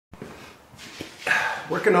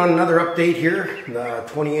Working on another update here, the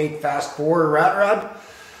 28 Fast 4 rat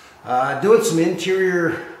rod. Doing some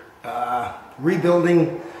interior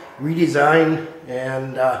rebuilding, redesign,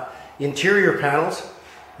 and interior panels.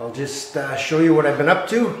 I'll just show you what I've been up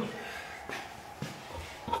to.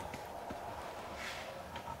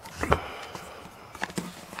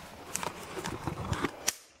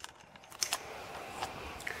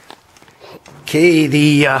 Okay,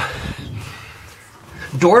 the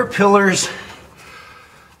door pillars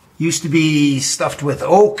used to be stuffed with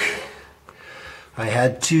oak. I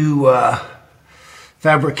had to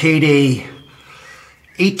fabricate a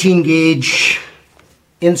 18 gauge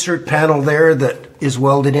insert panel there that is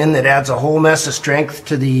welded in that adds a whole mess of strength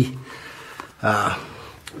to the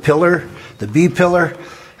pillar, the B pillar.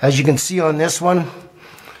 As you can see on this one,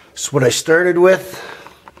 this is what I started with.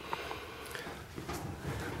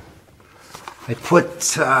 I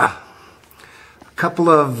put a couple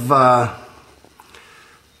of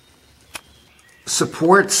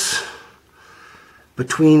supports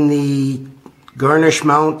between the garnish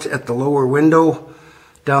mount at the lower window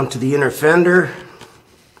down to the inner fender.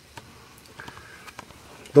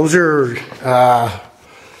 Those are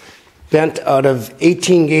bent out of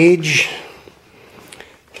 18 gauge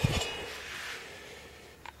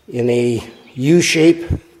in a U shape.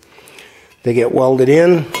 They get welded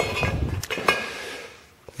in.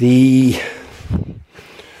 The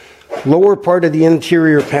lower part of the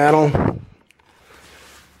interior panel,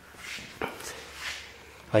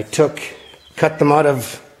 I cut them out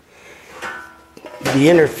of the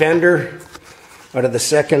inner fender, out of the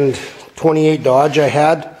second 28 Dodge I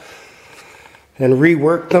had, and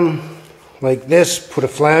reworked them like this, put a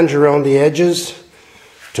flange around the edges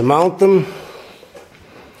to mount them.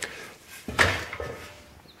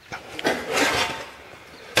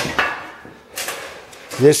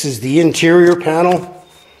 This is the interior panel.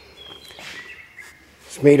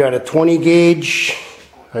 It's made out of 20 gauge.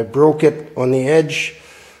 I broke it on the edge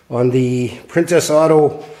on the Princess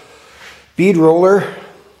Auto bead roller,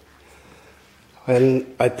 and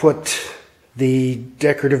I put the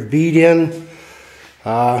decorative bead in.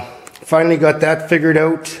 Finally got that figured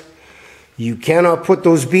out. You cannot put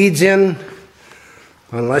those beads in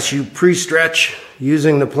unless you pre-stretch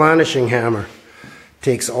using the planishing hammer.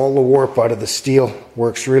 Takes all the warp out of the steel.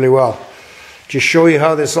 Works really well. Just show you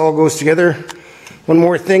how this all goes together. One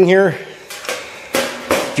more thing here.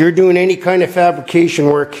 If you're doing any kind of fabrication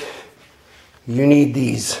work, you need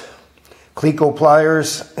these Cleco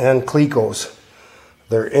pliers and Clecos.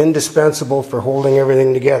 They're indispensable for holding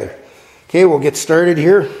everything together. Okay, we'll get started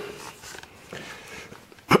here.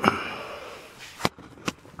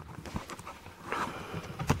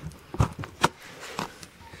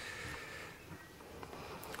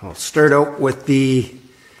 I'll start out with the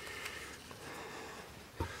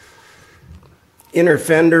inner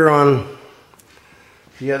fender on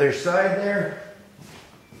the other side there.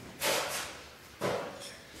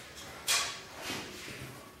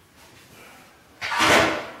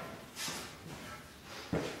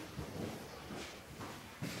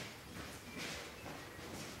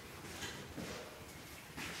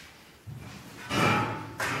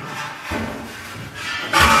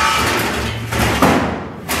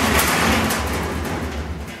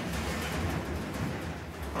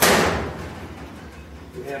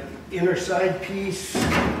 Inner side piece.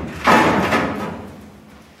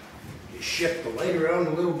 Shift the light around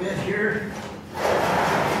a little bit here.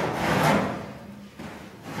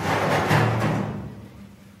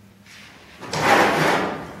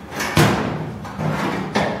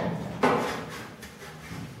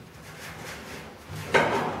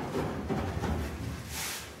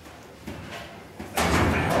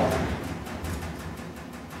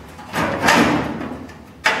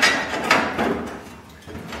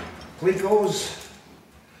 Clecos,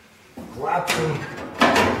 collapse them.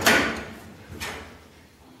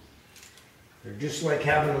 They're just like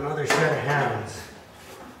having another set of hands.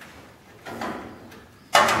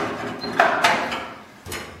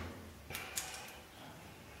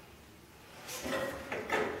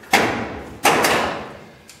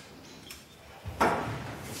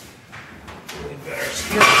 We better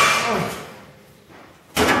steer it.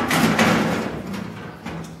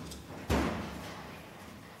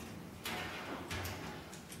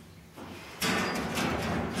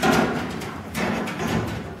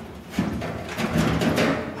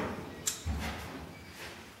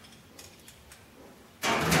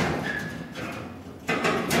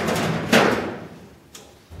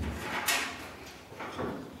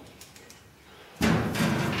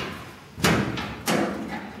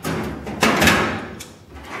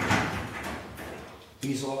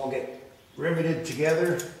 These all get riveted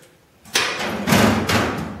together.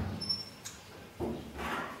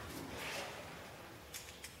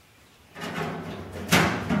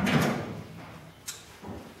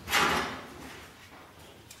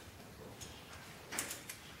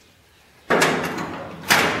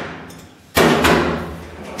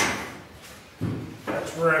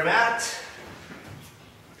 where I'm at.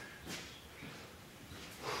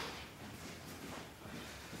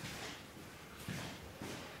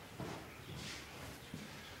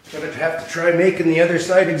 Gonna have to try making the other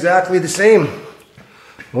side exactly the same,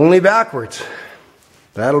 only backwards.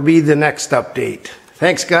 That'll be the next update.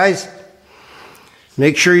 Thanks, guys.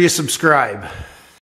 Make sure you subscribe.